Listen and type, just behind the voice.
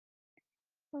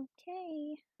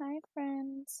Okay, hi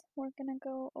friends. We're gonna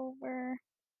go over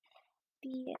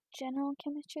the general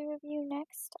chemistry review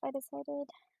next. I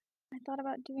thought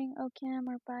about doing OChem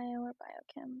or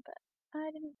biochem, but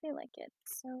I didn't feel like it,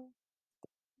 so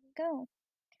here we go.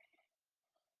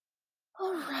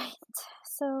 Alright,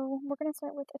 so we're gonna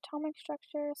start with atomic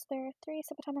structures. There are three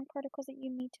subatomic particles that you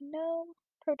need to know.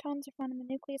 Protons are found in the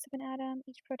nucleus of an atom.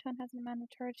 Each proton has an amount of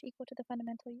charge equal to the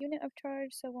fundamental unit of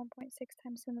charge, so 1.6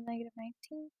 times 10 to the negative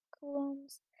 19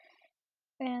 coulombs.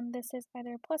 And this is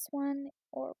either +1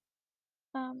 or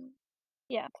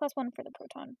 +1 for the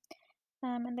proton.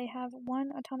 And they have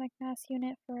one atomic mass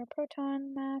unit for a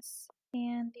proton mass,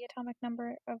 and the atomic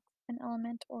number of an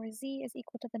element, or Z, is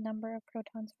equal to the number of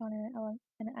protons found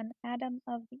in an atom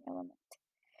of the element.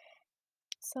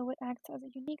 So it acts as a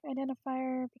unique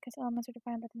identifier because elements are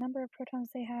defined by the number of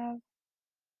protons they have.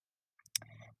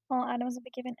 All atoms of a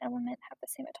given element have the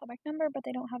same atomic number, but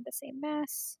they don't have the same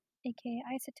mass, aka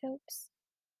isotopes.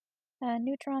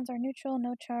 Neutrons are neutral,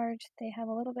 no charge. They have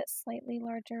a little bit slightly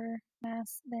larger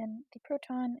mass than the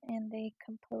proton, and they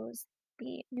compose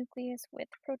the nucleus with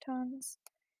protons.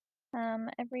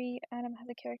 Every atom has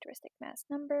a characteristic mass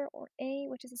number, or A,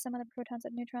 which is the sum of the protons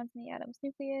and neutrons in the atom's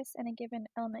nucleus, and a given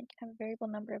element can have a variable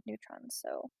number of neutrons.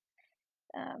 So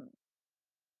um,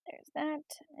 there's that.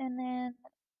 And then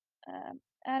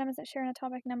atoms that share an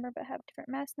atomic number but have different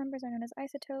mass numbers are known as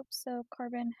isotopes. So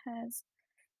carbon has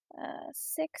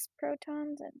 6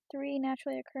 protons and 3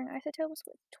 naturally occurring isotopes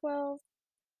with 12,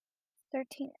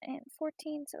 13, and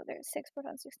 14. So there's 6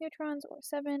 protons, 6 neutrons, or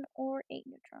 7 or 8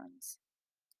 neutrons.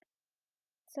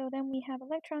 So then we have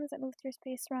electrons that move through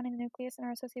space surrounding the nucleus and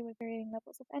are associated with varying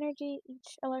levels of energy.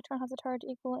 Each electron has a charge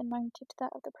equal in magnitude to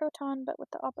that of the proton, but with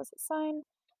the opposite sign,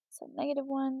 so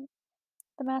 -1.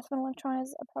 The mass of an electron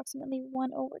is approximately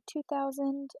 1 over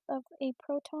 2,000 of a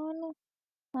proton.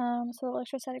 So the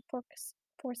electrostatic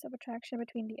force of attraction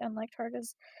between the unlike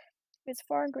charges is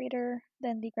far greater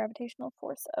than the gravitational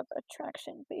force of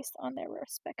attraction based on their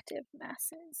respective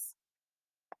masses.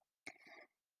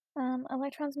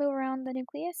 Electrons move around the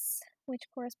nucleus, which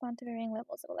correspond to varying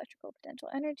levels of electrical potential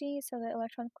energy. So the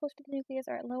electrons close to the nucleus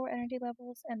are at lower energy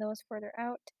levels, and those further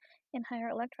out in higher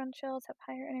electron shells have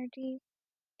higher energy.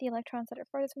 The electrons that are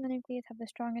farthest from the nucleus have the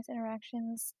strongest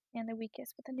interactions and the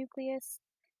weakest with the nucleus.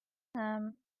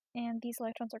 And these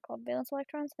electrons are called valence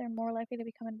electrons. They're more likely to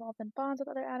become involved in bonds with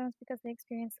other atoms because they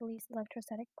experience the least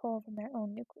electrostatic pull from their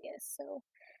own nucleus. So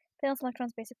valence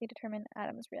electrons basically determine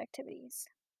atoms' reactivities.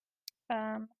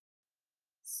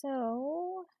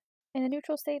 So in a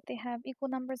neutral state, they have equal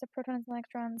numbers of protons and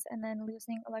electrons, and then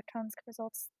losing electrons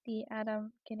results the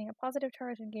atom gaining a positive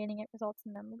charge, and gaining it results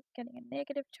in them getting a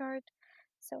negative charge.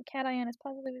 So cation is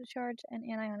positively charged, and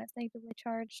anion is negatively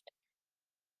charged.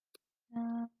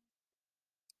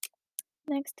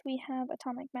 Next, we have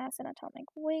atomic mass and atomic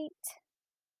weight.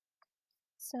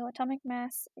 So atomic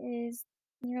mass is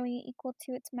nearly equal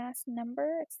to its mass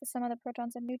number. It's the sum of the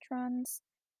protons and neutrons,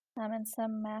 and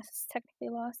some mass is technically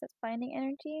lost as binding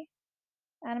energy.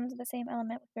 Atoms of the same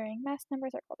element with varying mass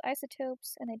numbers are called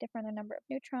isotopes, and they differ in the number of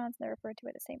neutrons. They're referred to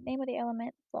by the same name of the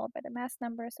element, followed by the mass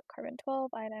number, so carbon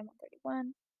 12, iodine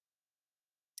 131.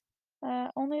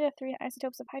 Only the 3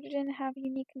 isotopes of hydrogen have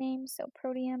unique names, so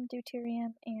protium,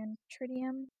 deuterium, and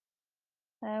tritium,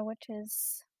 which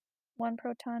is 1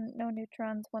 proton, no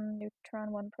neutrons, 1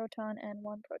 neutron, 1 proton, and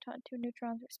 1 proton, 2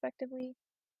 neutrons, respectively.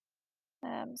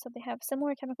 So they have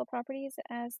similar chemical properties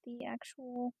as the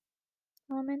actual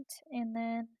element, and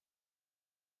then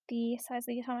the size of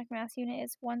the atomic mass unit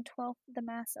is 1/12 the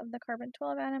mass of the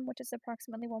carbon-12 atom, which is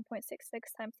approximately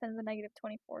 1.66 times 10 to the negative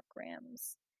 24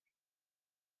 grams.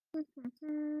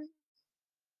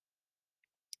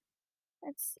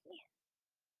 Let's see.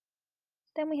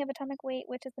 Then we have atomic weight,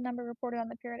 which is the number reported on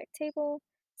the periodic table.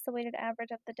 It's the weighted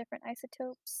average of the different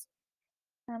isotopes,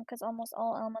 because almost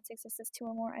all elements exist as 2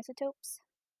 or more isotopes,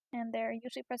 and they're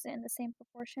usually present in the same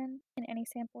proportion in any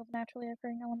sample of naturally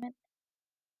occurring element.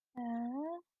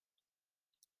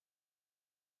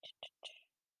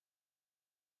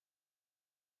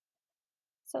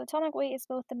 So atomic weight is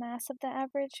both the mass of the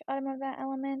average atom of that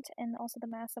element and also the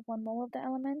mass of 1 mole of the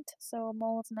element. So a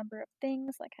mole is a number of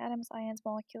things like atoms, ions,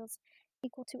 molecules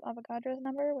equal to Avogadro's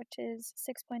number, which is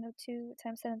 6.02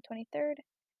 times 10 to the 23rd.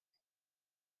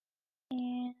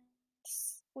 And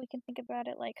we can think about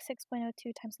it like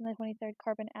 6.02 times 10 to the 23rd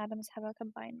carbon atoms have a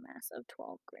combined mass of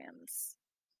 12 grams.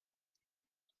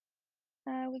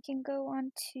 We can go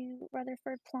on to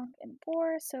Rutherford, Planck, and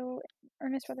Bohr. So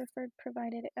Ernest Rutherford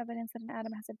provided evidence that an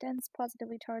atom has a dense,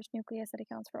 positively charged nucleus that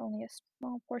accounts for only a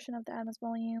small portion of the atom's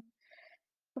volume.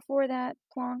 Before that,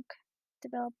 Planck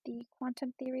developed the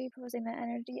quantum theory, proposing that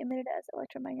energy emitted as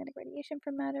electromagnetic radiation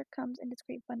from matter comes in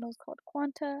discrete bundles called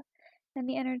quanta, and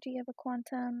the energy of a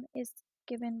quantum is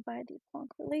given by the Planck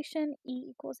relation, E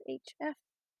equals hf.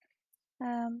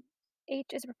 H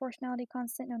is a proportionality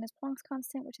constant known as Planck's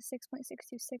constant, which is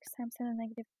 6.626 times 10 to the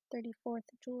negative 34th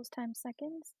joules times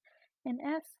seconds. And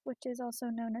F, which is also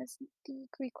known as the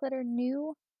Greek letter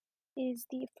nu, is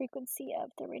the frequency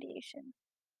of the radiation.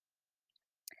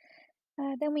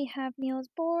 Then we have Niels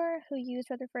Bohr, who used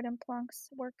Rutherford and Planck's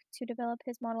work to develop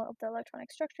his model of the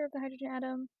electronic structure of the hydrogen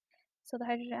atom. So the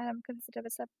hydrogen atom consisted of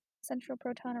a central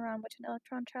proton around which an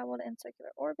electron traveled in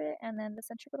circular orbit, and then the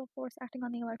centripetal force acting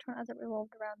on the electron as it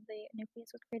revolved around the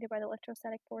nucleus was created by the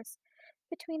electrostatic force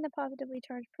between the positively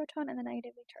charged proton and the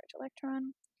negatively charged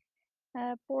electron.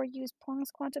 Bohr used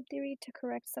Planck's quantum theory to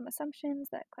correct some assumptions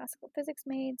that classical physics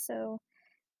made. So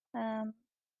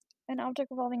an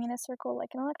object revolving in a circle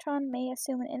like an electron may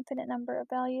assume an infinite number of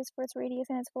values for its radius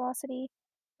and its velocity.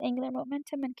 The angular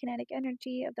momentum and kinetic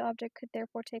energy of the object could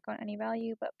therefore take on any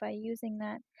value, but by using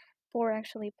that, Bohr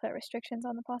actually put restrictions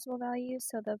on the possible values.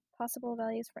 So the possible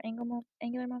values for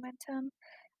angular momentum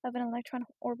of an electron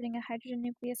orbiting a hydrogen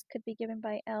nucleus could be given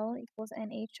by L equals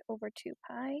nh over 2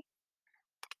 pi,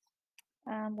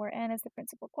 where n is the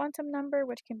principal quantum number,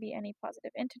 which can be any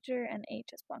positive integer, and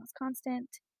h is Planck's constant.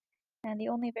 And the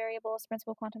only variables,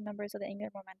 principal quantum numbers of the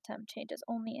angular momentum, changes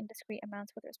only in discrete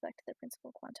amounts with respect to the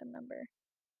principal quantum number.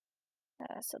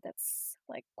 So that's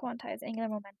like quantized angular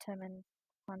momentum and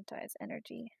quantized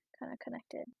energy kind of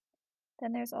connected.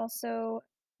 Then there's also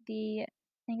the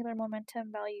angular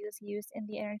momentum values used in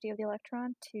the energy of the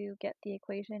electron to get the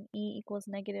equation E equals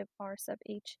negative R sub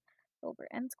h over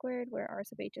n squared, where R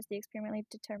sub h is the experimentally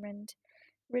determined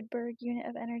Rydberg unit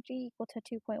of energy, equal to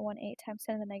 2.18 times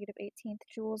 10 to the negative 18th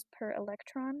joules per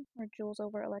electron, or joules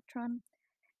over electron.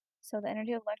 So the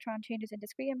energy of the electron changes in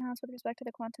discrete amounts with respect to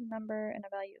the quantum number, and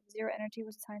a value of 0 energy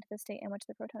was assigned to the state in which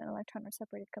the proton and electron are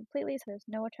separated completely, so there's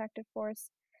no attractive force.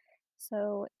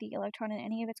 So the electron in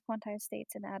any of its quantized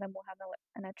states in the atom will have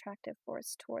an attractive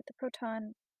force toward the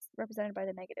proton, represented by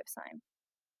the negative sign.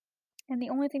 And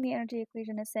the only thing the energy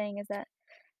equation is saying is that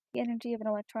the energy of an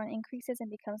electron increases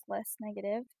and becomes less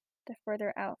negative the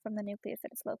further out from the nucleus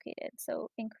that it's located,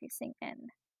 so increasing n.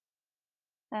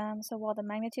 So while the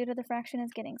magnitude of the fraction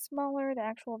is getting smaller, the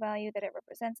actual value that it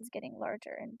represents is getting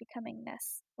larger and becoming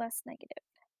less negative.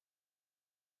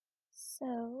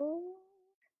 So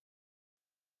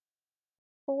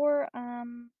Bohr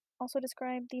also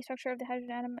described the structure of the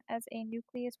hydrogen atom as a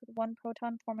nucleus with one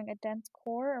proton forming a dense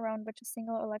core around which a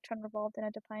single electron revolved in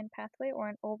a defined pathway or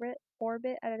an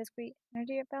orbit at a discrete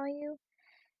energy value.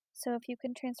 So if you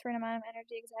can transfer an amount of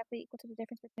energy exactly equal to the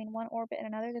difference between one orbit and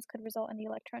another, this could result in the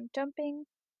electron jumping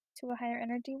to a higher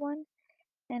energy one.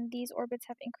 And these orbits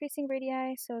have increasing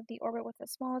radii, so the orbit with the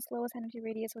smallest, lowest energy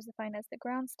radius was defined as the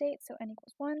ground state, so n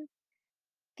equals 1.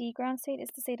 The ground state is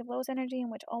the state of lowest energy in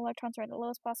which all electrons are at the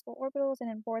lowest possible orbitals, and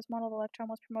in Bohr's model, the electron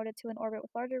was promoted to an orbit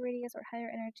with larger radius or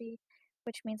higher energy,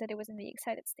 which means that it was in the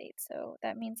excited state. So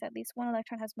that means at least one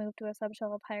electron has moved to a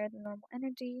subshell of higher than normal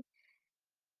energy.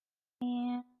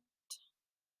 And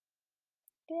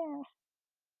yeah,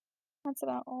 that's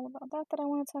about all about that I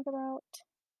want to talk about.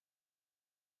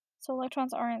 So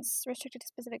electrons aren't restricted to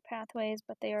specific pathways,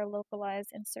 but they are localized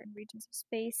in certain regions of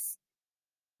space.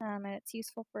 And this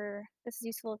is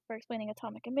useful for explaining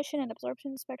atomic emission and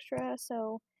absorption spectra.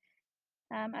 So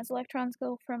as electrons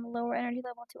go from lower energy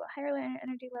level to a higher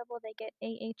energy level, they get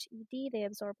AHED, they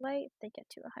absorb light, they get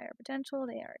to a higher potential,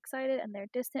 they are excited, and they're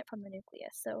distant from the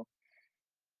nucleus. So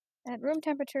at room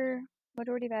temperature,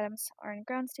 majority of atoms are in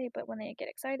ground state, but when they get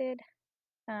excited,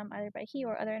 either by heat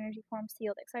or other energy forms,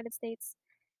 sealed excited states,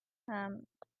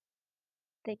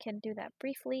 they can do that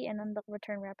briefly, and then they'll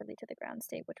return rapidly to the ground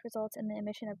state, which results in the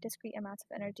emission of discrete amounts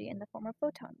of energy in the form of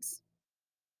photons.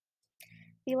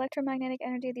 The electromagnetic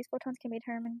energy of these photons can be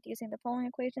determined using the following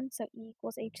equation. So E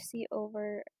equals hc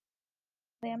over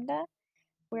lambda,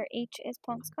 where h is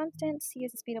Planck's constant, c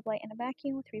is the speed of light in a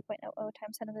vacuum, 3.00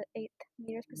 times 10 to the 8th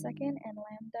meters per second, and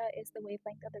lambda is the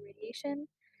wavelength of the radiation.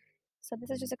 So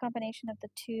this is just a combination of the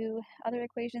two other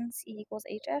equations, E equals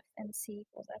hf and c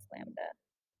equals s lambda.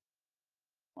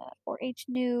 For h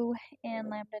nu and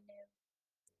lambda nu,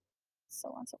 so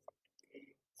on and so forth.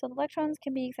 So the electrons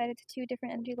can be excited to two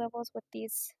different energy levels.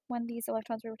 When these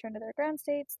electrons return to their ground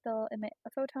states, they'll emit a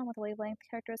photon with a wavelength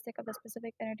characteristic of the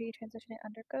specific energy transition it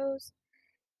undergoes.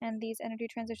 And these energy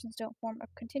transitions don't form a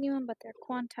continuum, but they're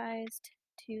quantized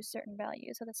to certain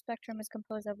values. So the spectrum is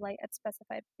composed of light at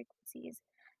specified frequencies,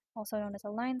 also known as a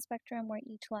line spectrum, where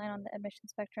each line on the emission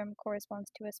spectrum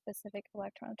corresponds to a specific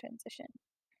electron transition.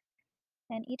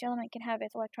 And each element can have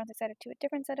its electrons excited to a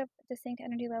different set of distinct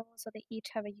energy levels, so they each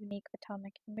have a unique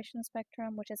atomic emission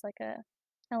spectrum, which is like a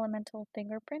elemental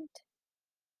fingerprint.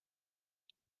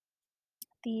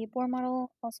 The Bohr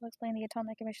model also explained the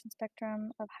atomic emission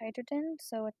spectrum of hydrogen,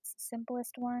 so it's the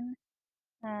simplest one.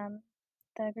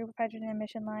 The group of hydrogen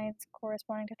emission lines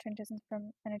corresponding to transitions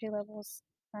from energy levels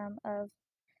of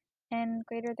n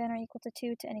greater than or equal to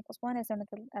 2 to n equals 1 is known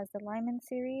as the Lyman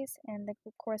series, and the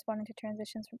group corresponding to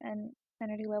transitions from n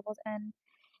energy levels n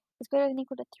is greater than or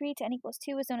equal to 3 to n equals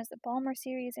 2 is known as the Balmer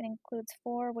series and includes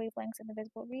 4 wavelengths in the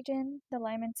visible region. The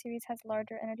Lyman series has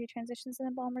larger energy transitions than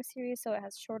the Balmer series, so it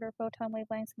has shorter photon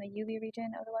wavelengths in the UV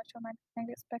region of the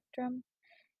electromagnetic spectrum.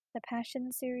 The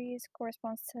Paschen series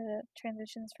corresponds to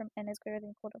transitions from n is greater than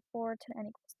or equal to 4 to n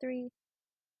equals 3.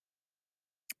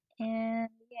 And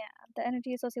yeah, the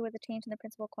energy associated with the change in the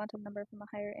principal quantum number from a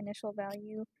higher initial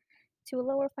value to a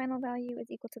lower final value is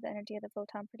equal to the energy of the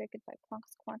photon predicted by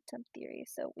Planck's quantum theory.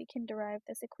 So we can derive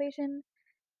this equation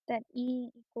that E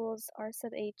equals R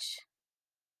sub h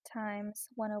times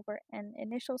 1 over n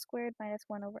initial squared minus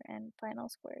 1 over n final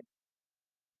squared.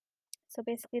 So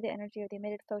basically the energy of the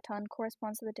emitted photon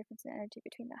corresponds to the difference in energy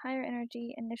between the higher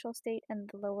energy initial state and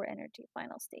the lower energy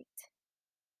final state.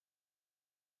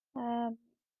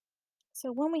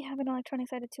 So when we have an electron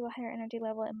excited to a higher energy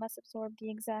level, it must absorb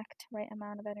the exact right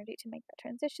amount of energy to make the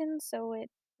transition, so it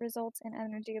results in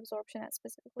energy absorption at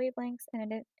specific wavelengths,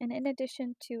 and in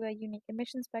addition to a unique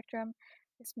emission spectrum,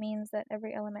 this means that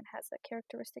every element has a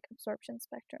characteristic absorption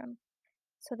spectrum.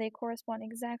 So they correspond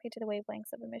exactly to the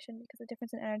wavelengths of emission because the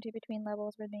difference in energy between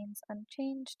levels remains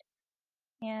unchanged,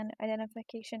 and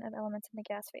identification of elements in the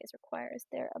gas phase requires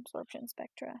their absorption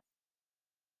spectra.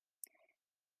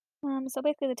 So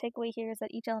basically the takeaway here is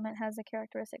that each element has a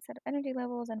characteristic set of energy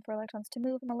levels, and for electrons to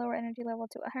move from a lower energy level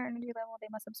to a higher energy level, they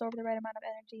must absorb the right amount of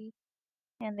energy,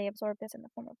 and they absorb this in the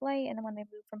form of light, and then when they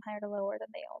move from higher to lower, then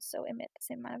they also emit the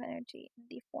same amount of energy in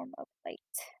the form of light.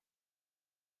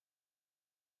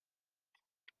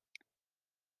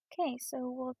 Okay, so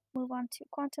we'll move on to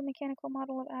quantum mechanical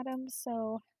model of atoms.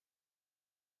 So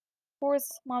Bohr's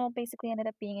model basically ended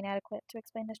up being inadequate to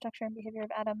explain the structure and behavior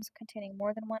of atoms containing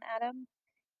more than one atom,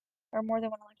 or more than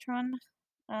one electron.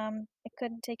 It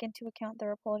couldn't take into account the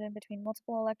repulsion between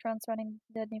multiple electrons surrounding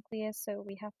the nucleus, so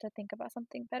we have to think about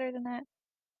something better than that.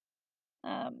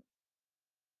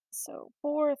 So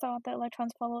Bohr thought that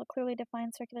electrons follow a clearly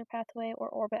defined circular pathway or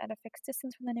orbit at a fixed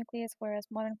distance from the nucleus, whereas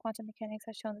modern quantum mechanics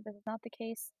has shown that this is not the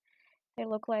case. They're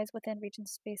localized within regions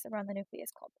of space around the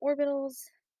nucleus called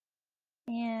orbitals,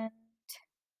 and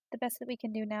the best that we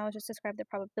can do now is just describe the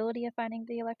probability of finding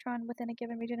the electron within a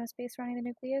given region of space surrounding the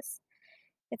nucleus.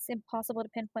 It's impossible to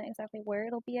pinpoint exactly where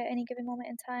it'll be at any given moment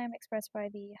in time, expressed by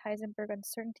the Heisenberg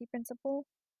uncertainty principle.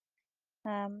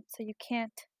 So you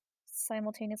can't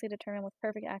simultaneously determine with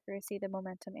perfect accuracy the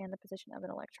momentum and the position of an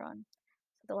electron.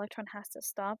 So the electron has to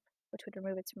stop, which would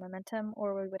remove its momentum,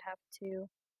 or we would have to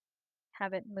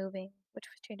have it moving, which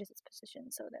changes its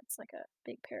position. So that's like a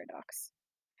big paradox.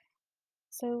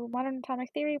 So modern atomic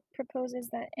theory proposes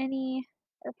that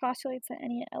or postulates that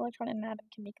any electron in an atom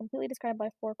can be completely described by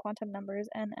 4 quantum numbers,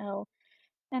 NL,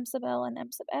 M sub L, and M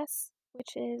sub S,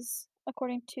 which is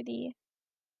according to the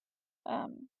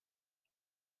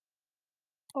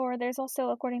or there's also,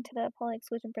 according to the Pauli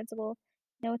exclusion principle,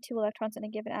 no 2 electrons in a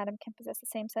given atom can possess the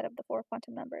same set of the 4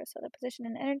 quantum numbers. So the position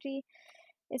and energy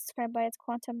is described by its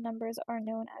quantum numbers are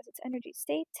known as its energy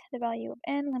state. The value of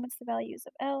n limits the values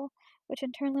of L, which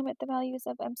in turn limit the values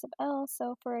of M sub L.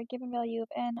 So for a given value of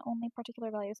n, only particular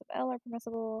values of L are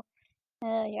permissible,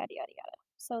 yada yada yada.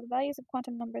 So the values of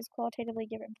quantum numbers qualitatively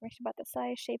give information about the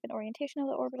size, shape, and orientation of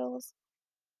the orbitals.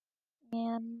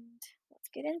 And let's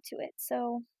get into it.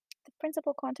 So the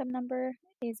principal quantum number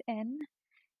is n.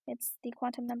 It's the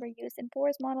quantum number used in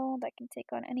Bohr's model that can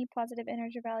take on any positive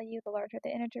integer value. The larger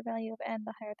the integer value of n,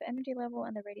 the higher the energy level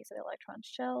and the radius of the electron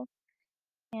shell.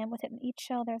 And within each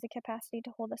shell, there's a capacity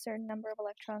to hold a certain number of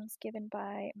electrons given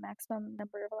by maximum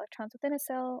number of electrons within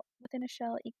a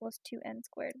shell equals 2n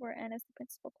squared, where n is the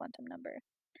principal quantum number.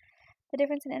 The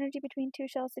difference in energy between two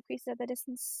shells decreases as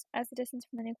the distance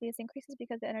from the nucleus increases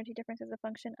because the energy difference is a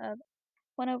function of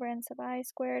 1 over n sub I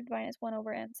squared minus 1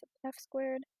 over n sub f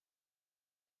squared.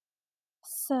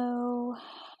 So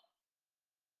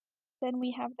then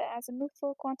we have the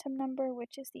azimuthal quantum number,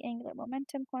 which is the angular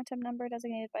momentum quantum number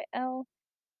designated by L.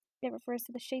 It refers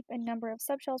to the shape and number of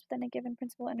subshells within a given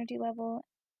principal energy level,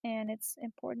 and it's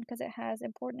important because it has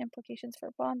important implications for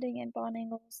bonding and bond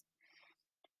angles.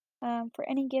 For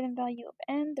any given value of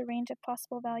n, the range of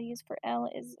possible values for L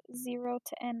is 0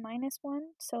 to n minus 1.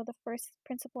 So the first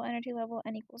principal energy level,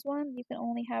 n equals 1, you can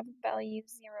only have value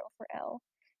 0 for L.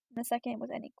 And the second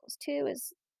with n equals 2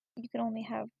 is you can only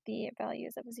have the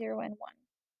values of 0 and 1.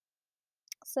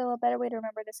 So a better way to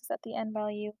remember this is that the n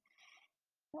value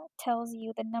tells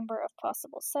you the number of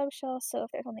possible subshells. So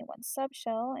if there's only one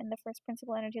subshell in the first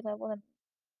principal energy level,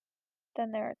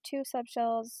 then there are two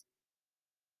subshells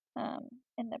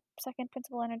in the second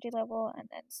principal energy level, and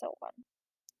then so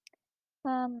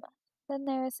on. Then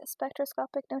there's a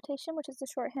spectroscopic notation, which is the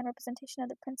shorthand representation of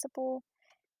the principal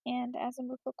and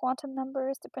azimuthal quantum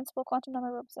numbers. The principal quantum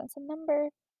number represents a number,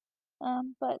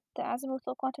 but the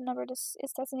azimuthal quantum number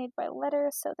is designated by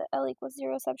letters. So the L equals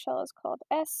 0 subshell is called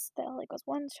S, the L equals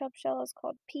 1 subshell is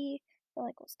called P, the L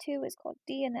equals 2 is called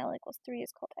D, and the L equals 3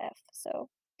 is called F. So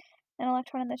an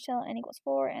electron in the shell n equals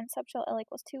 4 and subshell L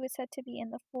equals 2 is said to be in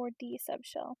the 4D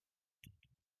subshell.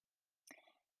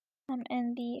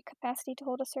 And the capacity to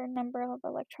hold a certain number of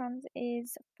electrons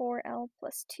is 4L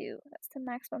plus 2. That's the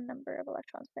maximum number of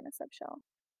electrons within a subshell.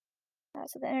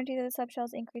 So the energy of the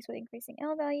subshells increase with increasing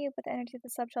L value, but the energy of the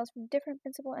subshells from different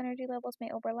principal energy levels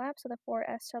may overlap, so the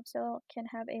 4S subshell can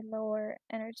have a lower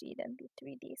energy than the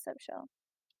 3D subshell.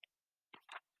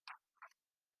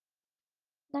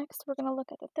 Next, we're going to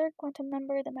look at the third quantum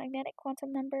number, the magnetic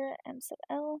quantum number, m sub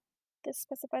L. This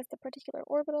specifies the particular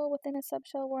orbital within a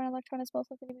subshell where an electron is most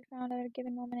likely to be found at a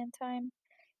given moment in time.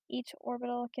 Each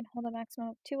orbital can hold a maximum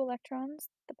of 2 electrons.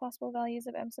 The possible values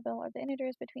of m sub L are the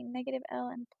integers between negative L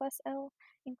and plus L,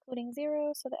 including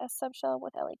 0, so the S subshell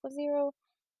with L equals 0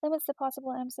 limits the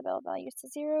possible m sub L values to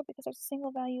 0 because there's a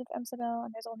single value of m sub L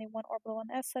and there's only one orbital in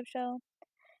the S subshell.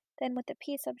 Then with the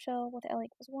P subshell with L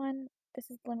equals 1, this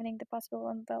is limiting the possible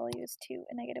m values to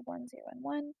a negative 1, 0, and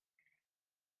 1.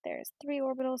 There's 3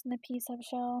 orbitals in the P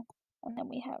subshell, and then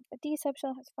we have the D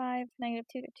subshell has 5, negative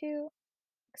 2 to 2,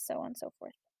 so on and so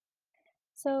forth.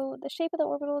 So the shape of the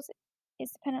orbitals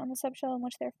is dependent on the subshell in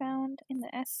which they're found. In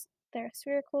the S, they're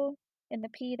spherical. In the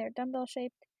P, they're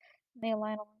dumbbell-shaped. And they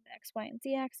align along the x, y, and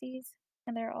z axes,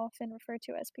 and they're often referred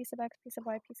to as P sub x, P sub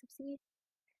y, P sub z.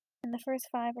 And the first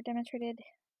 5 are demonstrated.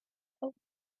 Oh,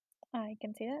 I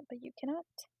can see that, but you cannot.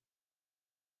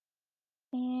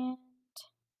 And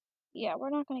yeah, we're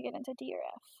not going to get into D or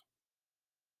F.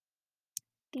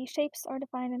 The shapes are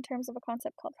defined in terms of a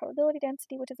concept called probability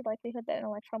density, which is the likelihood that an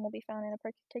electron will be found in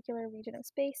a particular region of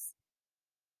space.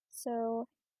 So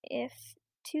if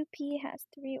 2p has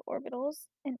 3 orbitals,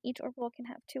 and each orbital can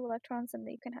have 2 electrons, and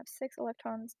you can have 6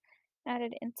 electrons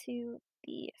added into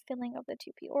the filling of the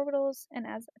 2p orbitals, and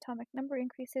as atomic number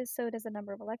increases, so does the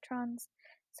number of electrons.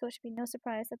 So it should be no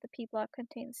surprise that the p block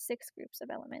contains 6 groups of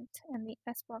elements, and the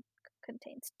s block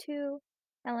contains 2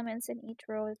 elements in each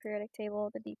row of the periodic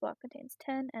table. The d block contains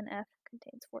 10, and f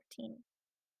contains 14.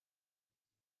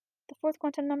 The fourth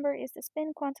quantum number is the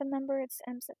spin quantum number. It's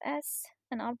m sub s.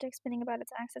 An object spinning about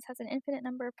its axis has an infinite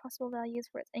number of possible values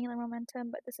for its angular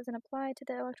momentum, but this doesn't apply to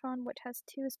the electron, which has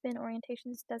 2 spin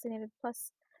orientations designated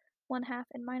plus 1/2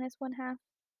 and minus 1/2.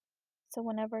 So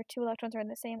whenever 2 electrons are in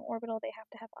the same orbital, they have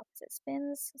to have opposite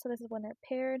spins. So this is when they're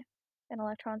paired, and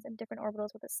electrons in different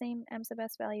orbitals with the same m sub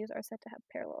s values are said to have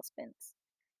parallel spins.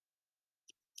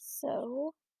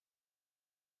 So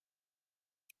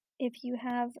if you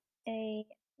have a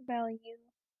value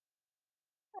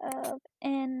of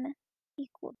n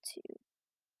equal to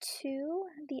 2,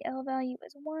 the L value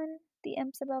is 1, the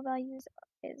M sub L value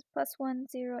is plus 1,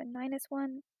 0, and minus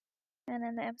 1, and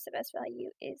then the M sub S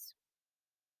value is,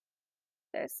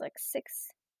 there's like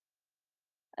 6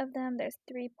 of them, there's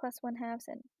 3 plus 1/2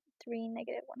 and 3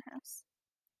 negative 1/2.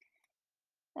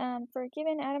 For a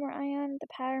given atom or ion, the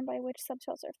pattern by which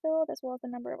subshells are filled, as well as the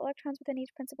number of electrons within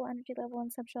each principal energy level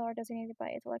and subshell are designated by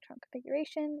its electron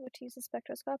configuration, which uses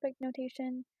spectroscopic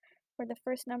notation, where the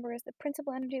first number is the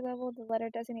principal energy level, the letter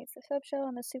designates the subshell,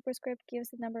 and the superscript gives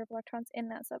the number of electrons in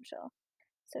that subshell.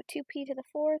 So 2p to the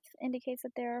fourth indicates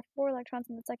that there are 4 electrons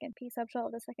in the second p subshell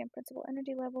of the second principal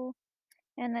energy level,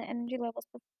 and the energy levels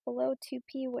below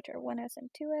 2p, which are 1s and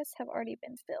 2s, have already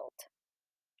been filled.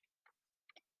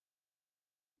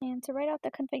 And to write out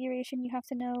the configuration, you have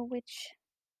to know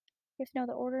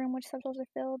the order in which subshells are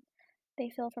filled. They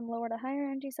fill from lower to higher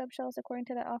energy subshells according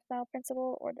to the off-bow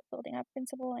principle or the building up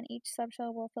principle, and each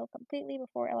subshell will fill completely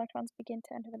before electrons begin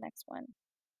to enter the next one.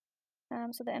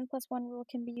 So the n plus 1 rule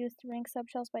can be used to rank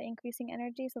subshells by increasing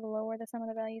energy, so the lower the sum of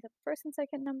the values of the first and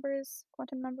second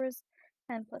quantum numbers,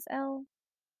 n plus L,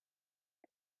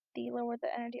 the lower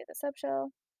the energy of the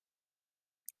subshell.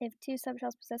 If 2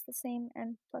 subshells possess the same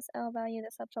n plus L value,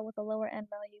 the subshell with the lower n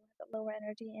value has a lower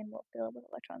energy and will fill with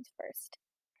electrons first.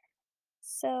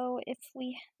 So if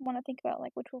we want to think about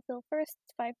like which will fill first,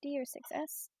 it's 5D or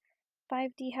 6S.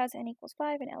 5D has n equals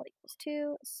 5 and L equals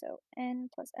 2, so n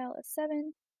plus L is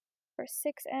 7. For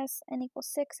 6S, n equals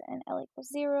 6 and L equals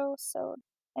 0, so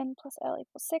n plus L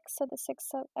equals 6, so the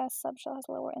 6S subshell has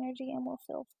lower energy and will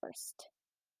fill first.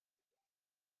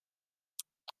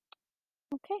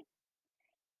 Okay.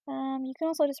 You can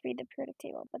also just read the periodic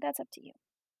table, but that's up to you.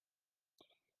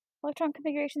 Electron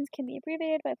configurations can be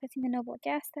abbreviated by placing the noble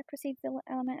gas that precedes the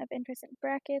element of interest in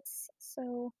brackets,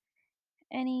 so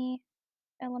any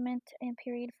element in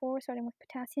period 4 starting with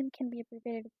potassium can be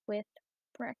abbreviated with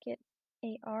bracket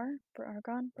AR for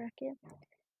argon bracket.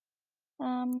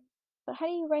 But how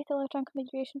do you write the electron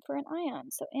configuration for an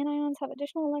ion? So anions have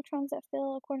additional electrons that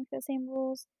fill according to the same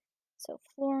rules. So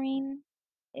fluorine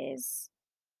is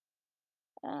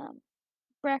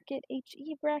bracket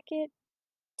HE bracket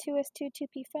 2s2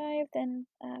 2p5. Then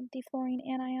the fluorine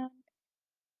anion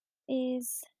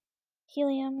is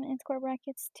helium in square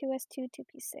brackets 2s2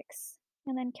 2p6.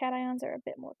 And then cations are a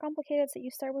bit more complicated. So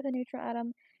you start with a neutral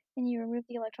atom and you remove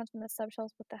the electrons from the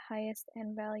subshells with the highest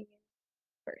n value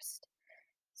first.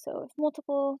 So if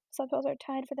multiple subshells are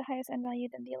tied for the highest n value,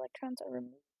 then the electrons are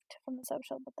removed from the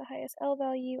subshell with the highest L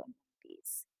value and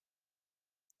these.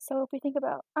 So if we think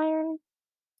about iron,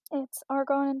 it's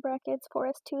argon in brackets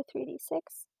 4s2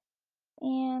 3d6.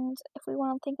 And if we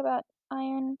want to think about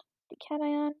iron, the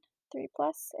cation 3+,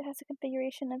 it has a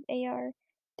configuration of Ar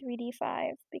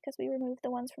 3d5 because we removed the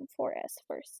ones from 4s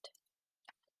first.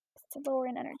 It's lower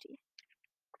in energy.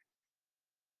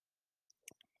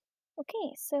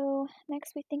 Okay, so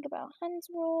next we think about Hund's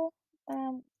rule.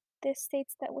 This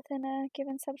states that within a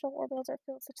given subshell orbitals are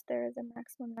filled such there is a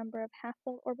maximum number of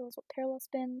half-filled orbitals with parallel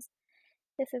spins.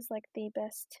 This is like the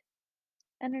best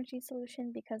energy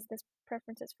solution because this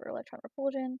preference is for electron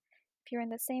repulsion. If you're in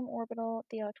the same orbital,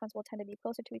 the electrons will tend to be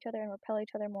closer to each other and repel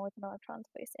each other more than electrons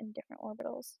placed in different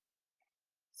orbitals.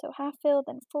 So half-filled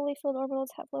and fully filled orbitals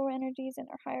have lower energies and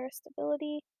are higher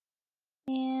stability.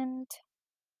 And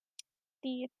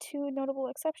the two notable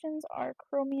exceptions are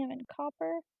chromium and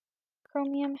copper.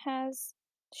 Chromium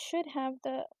should have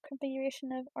the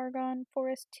configuration of argon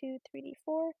 4s2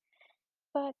 3d4,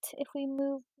 but if we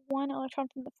move one electron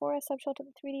from the 4s subshell to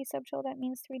the 3d subshell, that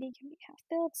means 3d can be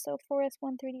half-filled, so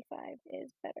 4s1 3d5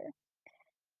 is better.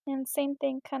 And same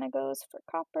thing kind of goes for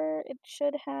copper. It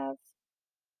should have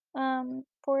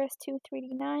 4s2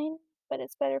 3d9, but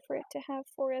it's better for it to have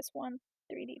 4s1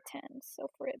 3d10, so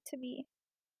for it to be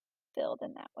filled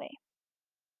in that way.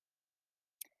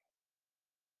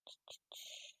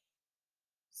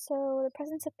 So the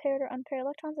presence of paired or unpaired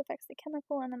electrons affects the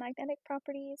chemical and the magnetic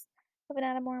properties of an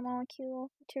atom or a molecule.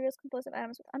 Materials composed of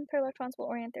atoms with unpaired electrons will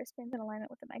orient their spins in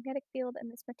alignment with the magnetic field,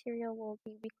 and this material will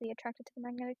be weakly attracted to the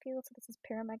magnetic field, so this is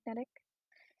paramagnetic.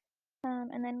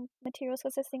 And then materials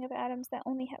consisting of atoms that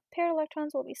only have paired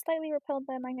electrons will be slightly repelled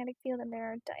by a magnetic field, and they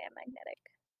are diamagnetic.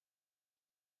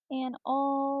 And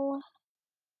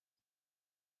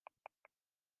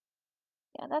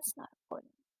that's not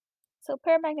important. So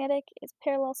paramagnetic is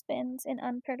parallel spins in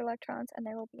unpaired electrons, and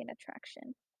there will be an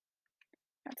attraction.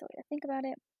 That's a way to think about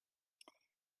it.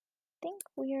 I think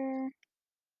we're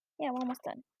almost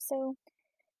done. So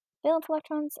valence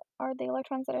electrons are the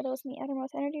electrons that are those in the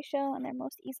outermost energy shell, and they're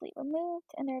most easily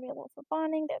removed, and they're available for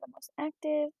bonding. They're the most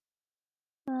active.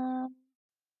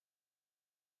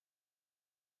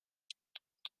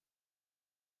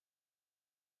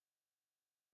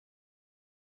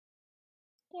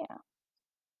 Yeah.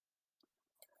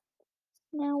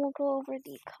 Now we'll go over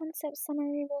the concept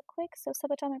summary real quick. So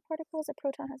subatomic particles, a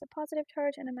proton has a positive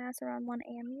charge and a mass around 1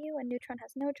 AMU, a neutron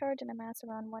has no charge and a mass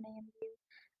around 1 AMU.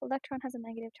 Electron has a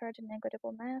negative charge and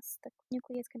negligible mass. The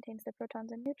nucleus contains the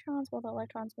protons and neutrons, while the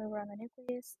electrons move around the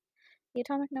nucleus. The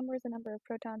atomic number is the number of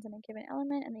protons in a given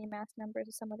element, and the mass number is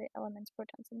the sum of the element's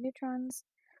protons and neutrons.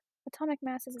 Atomic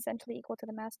mass is essentially equal to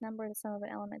the mass number, the sum of an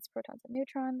element's protons and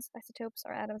neutrons. Isotopes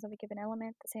are atoms of a given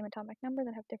element, the same atomic number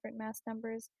that have different mass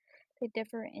numbers. They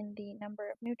differ in the number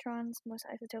of neutrons. Most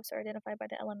isotopes are identified by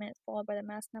the element followed by the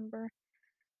mass number.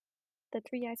 The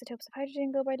three isotopes of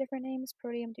hydrogen go by different names: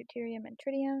 protium, deuterium, and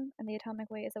tritium, and the atomic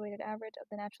weight is the weighted average of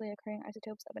the naturally occurring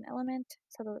isotopes of an element,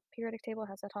 so the periodic table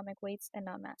has atomic weights and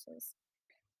not masses.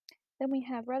 Then we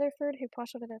have Rutherford, who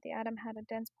postulated that the atom had a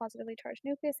dense positively charged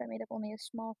nucleus that made up only a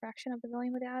small fraction of the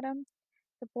volume of the atom.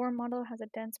 The Bohr model has a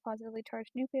dense positively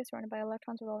charged nucleus surrounded by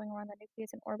electrons revolving around the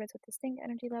nucleus in orbits with distinct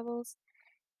energy levels.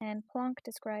 And Planck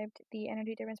described the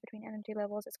energy difference between energy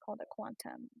levels as called a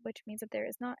quantum, which means that there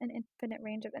is not an infinite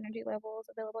range of energy levels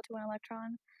available to an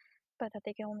electron, but that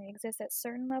they can only exist at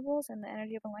certain levels, and the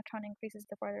energy of an electron increases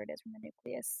the farther it is from the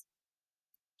nucleus.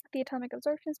 The atomic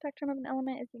absorption spectrum of an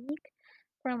element is unique.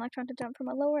 For an electron to jump from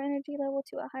a lower energy level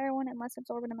to a higher one, it must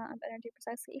absorb an amount of energy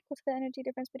precisely equal to the energy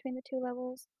difference between the two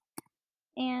levels.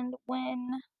 And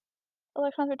when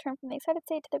electrons return from the excited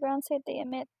state to the ground state, they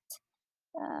emit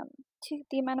to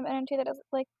the amount of energy that is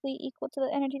likely equal to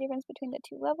the energy difference between the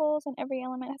two levels, and every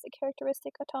element has a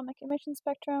characteristic atomic emission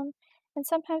spectrum, and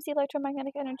sometimes the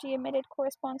electromagnetic energy emitted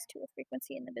corresponds to a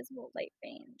frequency in the visible light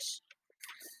range.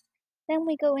 Then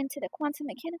we go into the quantum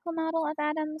mechanical model of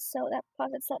atoms, so that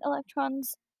posits that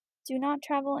electrons do not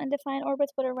travel in defined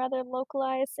orbits, but are rather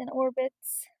localized in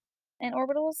orbits and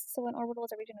orbitals. So an orbital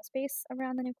is a region of space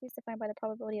around the nucleus defined by the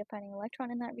probability of finding an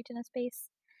electron in that region of space.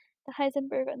 The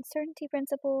Heisenberg uncertainty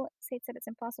principle states that it's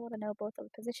impossible to know both the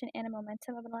position and the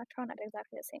momentum of an electron at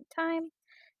exactly the same time.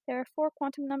 There are 4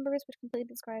 quantum numbers which completely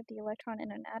describe the electron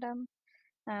in an atom.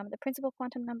 The principal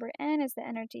quantum number n is the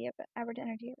average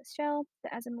energy of a shell. The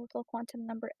azimuthal quantum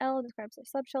number L describes the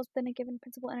subshells within a given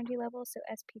principal energy level, so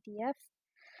SPDF.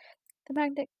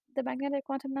 The magnetic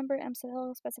quantum number M sub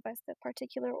L specifies the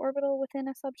particular orbital within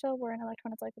a subshell where an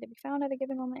electron is likely to be found at a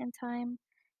given moment in time.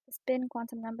 The spin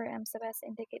quantum number M sub S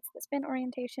indicates the spin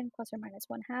orientation plus or minus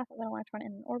 1/2 of an electron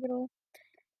in an orbital.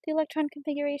 The electron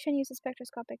configuration uses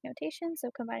spectroscopic notation,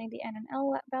 so combining the n and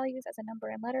l values as a number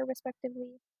and letter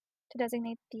respectively to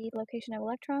designate the location of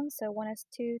electrons. So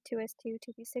 1s2, 2s2,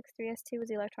 2p6, 3s2 is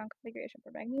the electron configuration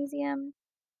for magnesium.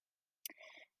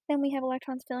 Then we have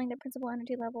electrons filling the principal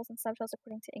energy levels and subshells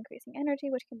according to increasing energy,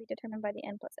 which can be determined by the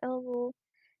n plus l rule.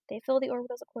 They fill the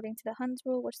orbitals according to the Hund's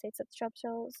rule, which states that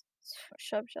subshells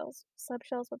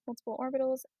with multiple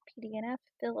orbitals, P, D, and F,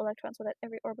 fill electrons so that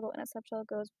every orbital in a subshell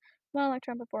goes 1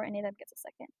 electron before any of them gets a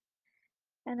second.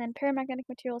 And then paramagnetic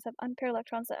materials have unpaired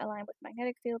electrons that align with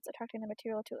magnetic fields, attracting the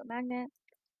material to a magnet.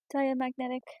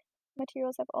 Diamagnetic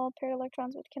materials have all paired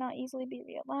electrons which cannot easily be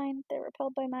realigned. They're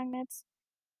repelled by magnets.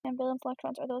 And valence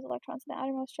electrons are those electrons in the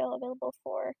outermost shell available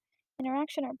for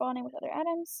interaction or bonding with other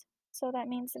atoms. So that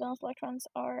means the valence electrons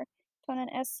are found in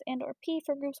S and or P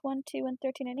for groups 1, 2, and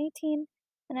 13 and 18.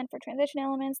 And then for transition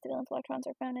elements, the valence electrons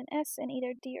are found in S and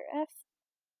either D or F.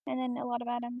 And then a lot of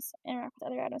atoms interact with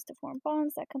other atoms to form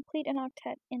bonds that complete an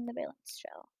octet in the valence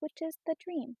shell, which is the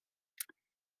dream.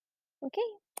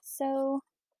 Okay, so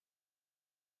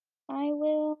I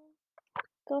will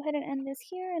go ahead and end this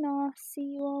here, and I'll see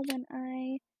you all when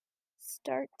I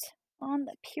start on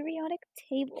the periodic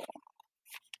table.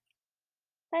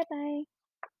 Bye bye.